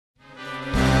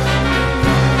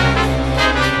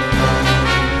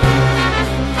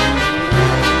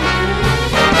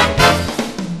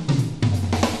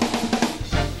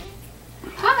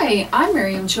Hi, I'm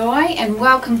Miriam Joy and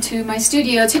welcome to my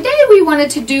studio. Today we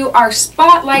wanted to do our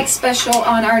spotlight special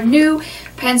on our new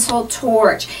pencil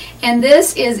torch. And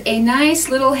this is a nice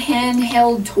little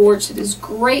handheld torch that is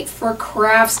great for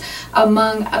crafts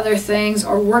among other things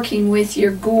or working with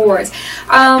your gourds.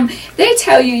 They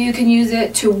tell you can use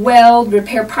it to weld,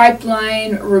 repair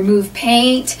pipeline, remove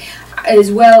paint,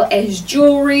 as well as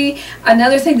jewelry.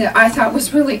 Another thing that I thought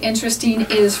was really interesting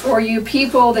is for you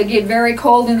people that get very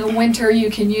cold in the winter, you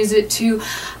can use it to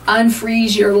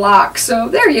unfreeze your lock. So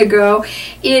there you go.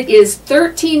 It is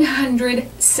 1300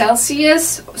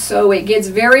 Celsius, so it gets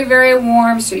very, very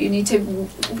warm, so you need to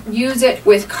use it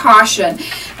with caution.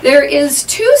 There is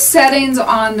two settings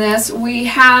on this. We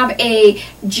have a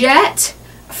jet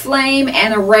flame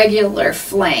and a regular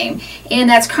flame, and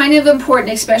that's kind of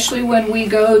important, especially when we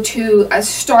go to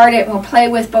start it and we'll play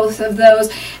with both of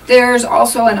those. There's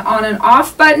also an on and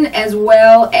off button, as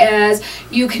well as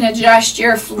you can adjust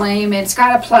your flame. It's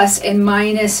got a plus and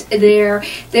minus there.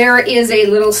 There is a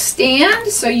little stand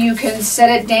so you can set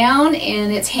it down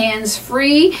and it's hands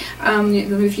free.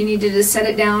 If you needed to set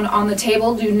it down on the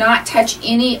table, do not touch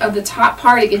any of the top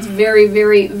part. It gets very,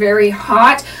 very, very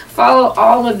hot. Follow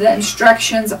all of the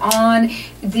instructions on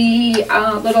the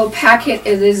little packet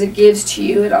as it gives to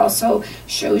you. It also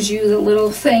shows you the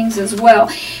little things as well.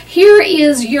 Here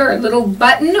is your little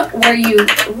button where you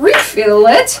refill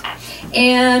it.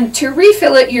 And to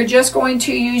refill it, you're just going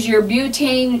to use your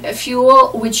butane fuel,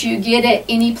 which you get at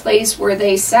any place where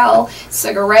they sell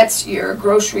cigarettes, your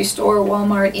grocery store,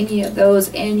 Walmart, any of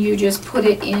those, and you just put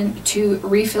it in to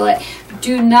refill it.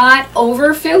 Do not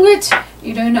overfill it.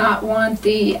 You do not want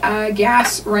the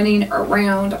gas running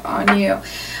around on you.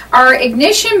 Our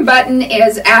ignition button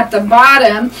is at the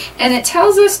bottom, and it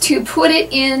tells us to put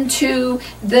it into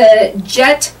the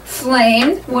jet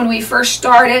flame when we first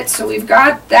start it. So we've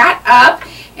got that up,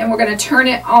 and we're going to turn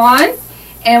it on,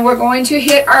 and we're going to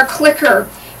hit our clicker.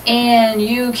 And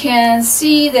you can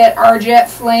see that our jet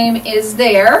flame is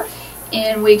there,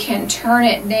 and we can turn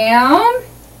it down,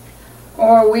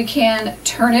 or we can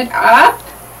turn it up.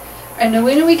 And then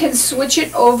we can switch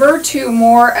it over to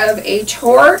more of a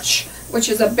torch, which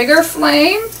is a bigger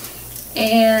flame.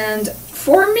 And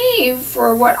for me,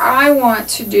 for what I want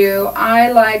to do,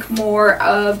 I like more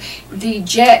of the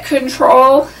jet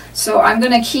control. So I'm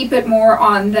going to keep it more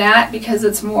on that because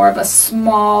it's more of a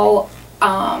small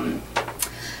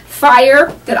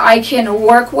fire that I can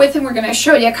work with, and we're going to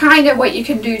show you kind of what you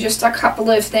can do, just a couple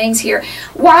of things here.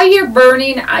 While you're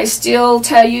burning, I still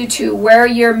tell you to wear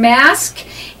your mask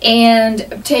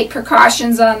and take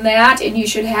precautions on that, and you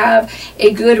should have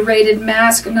a good rated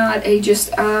mask, not a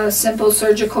just simple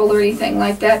surgical or anything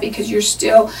like that, because you're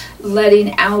still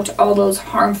letting out all those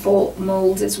harmful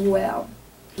molds as well.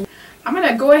 I'm going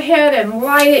to go ahead and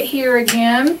light it here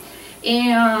again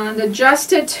and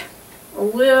adjust it a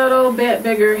little bit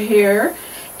bigger here,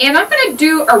 and I'm going to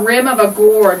do a rim of a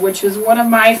gourd, which is one of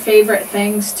my favorite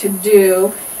things to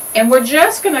do, and we're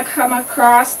just going to come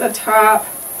across the top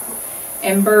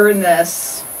and burn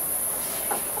this.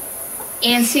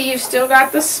 And see, you've still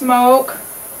got the smoke,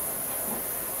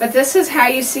 but this is how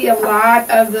you see a lot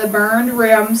of the burned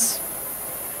rims.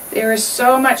 There is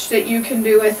so much that you can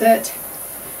do with it,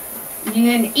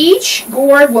 and each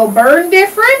gourd will burn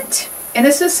different. And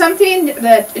this is something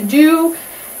that do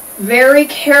very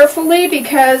carefully,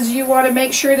 because you want to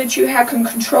make sure that you have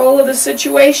control of the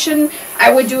situation.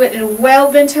 I would do it in a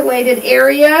well-ventilated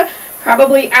area,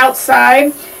 probably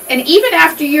outside. And even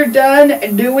after you're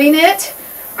done doing it,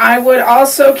 I would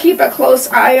also keep a close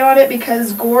eye on it,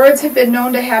 because gourds have been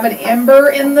known to have an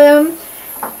ember in them.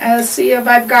 Let's see if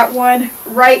I've got one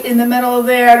right in the middle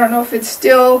there. I don't know if it's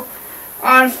still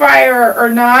on fire or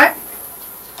not.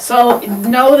 So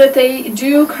know that they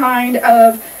do kind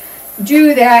of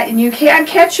do that, and you can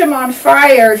catch them on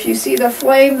fire if you see the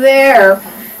flame there.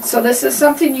 So this is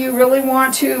something you really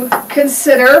want to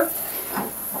consider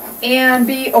and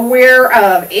be aware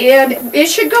of. And it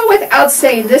should go without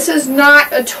saying, this is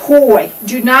not a toy.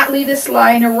 Do not leave this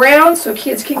lying around so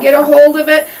kids can get a hold of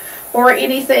it or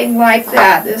anything like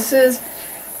that. This is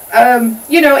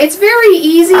you know, it's very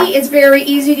easy. It's very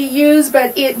easy to use,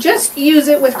 but just use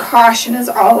it with caution is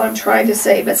all I'm trying to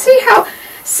say. But see how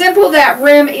simple that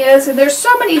rim is, and there's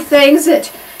so many things that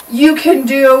you can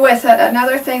do with it.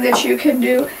 Another thing that you can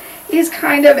do is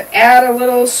kind of add a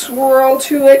little swirl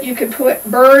to it. You could put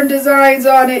burn designs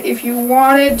on it if you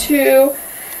wanted to.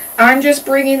 I'm just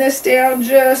bringing this down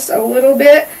just a little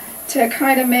bit to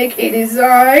kind of make a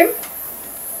design,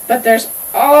 but there's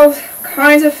all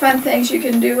kinds of fun things you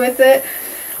can do with it.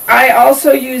 I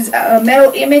also use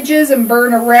metal images and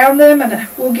burn around them, and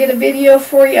we'll get a video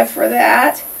for you for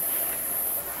that.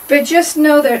 But just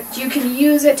know that you can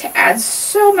use it to add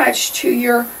so much to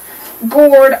your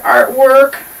gourd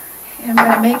artwork. And I'm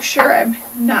going to make sure I'm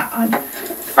not on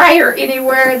fire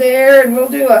anywhere there. And we'll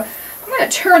do I'm going to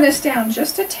turn this down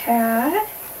just a tad.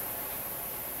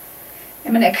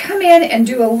 I'm going to come in and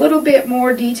do a little bit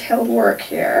more detailed work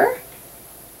here.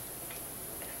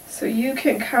 So you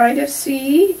can kind of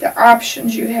see the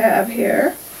options you have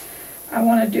here. I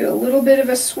want to do a little bit of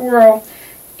a swirl.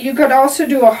 You could also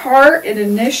do a heart and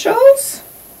initials.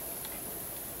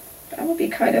 That would be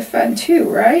kind of fun too,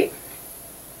 right?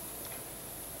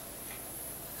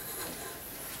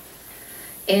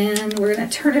 And we're going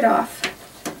to turn it off.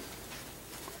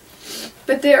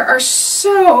 But there are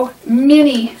so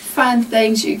many fun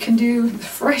things you can do.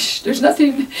 Fresh, there's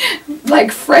nothing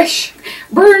like fresh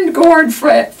burned gourd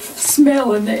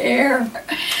smell in the air.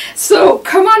 So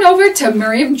come on over to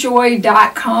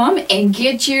miriamjoy.com and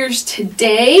get yours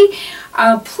today.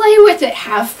 Play with it,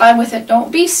 have fun with it.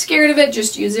 Don't be scared of it.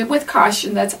 Just use it with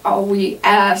caution. That's all we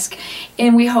ask.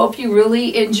 And we hope you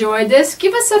really enjoyed this.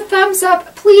 Give us a thumbs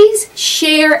up. Please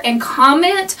share and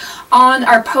comment on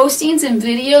our postings and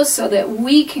videos so that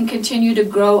we can continue to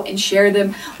grow and share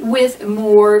them with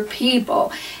more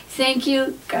people. Thank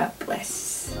you. God bless.